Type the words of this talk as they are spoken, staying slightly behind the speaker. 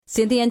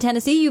Cynthia in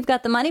Tennessee, you've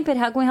got the Money Pit.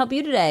 How can we help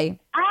you today?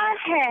 I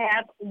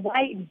have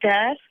white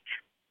dust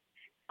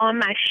on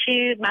my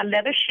shoes, my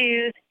leather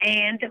shoes,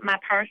 and my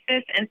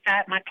purses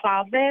inside my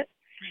closet.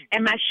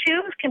 And my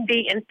shoes can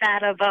be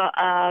inside of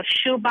a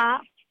shoe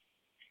box,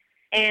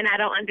 and I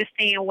don't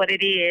understand what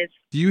it is.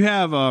 Do you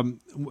have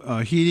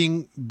a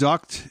heating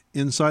duct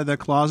inside that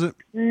closet?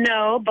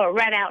 No, but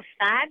right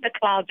outside the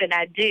closet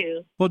I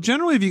do. Well,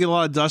 generally, if you get a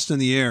lot of dust in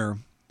the air,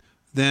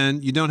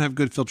 then you don't have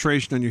good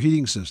filtration on your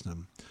heating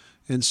system.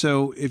 And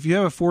so if you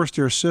have a forced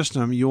air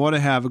system, you ought to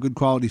have a good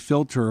quality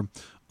filter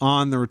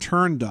on the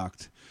return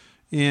duct.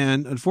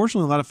 And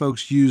unfortunately, a lot of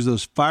folks use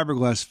those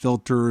fiberglass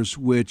filters,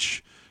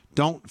 which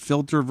don't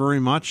filter very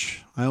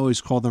much. I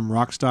always call them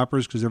rock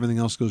stoppers because everything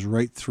else goes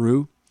right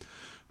through.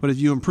 But if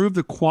you improve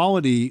the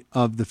quality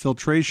of the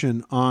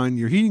filtration on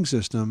your heating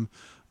system,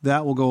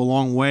 that will go a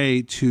long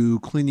way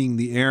to cleaning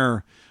the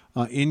air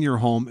in your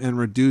home and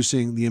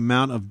reducing the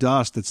amount of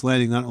dust that's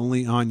landing not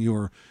only on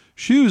your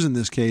shoes in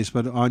this case,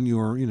 but on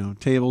your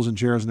tables and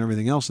chairs and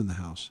everything else in the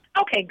house.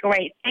 Okay,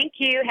 great. Thank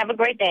you. Have a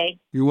great day.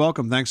 You're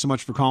welcome. Thanks so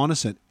much for calling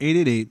us at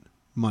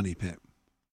 888-MONEY-PIT.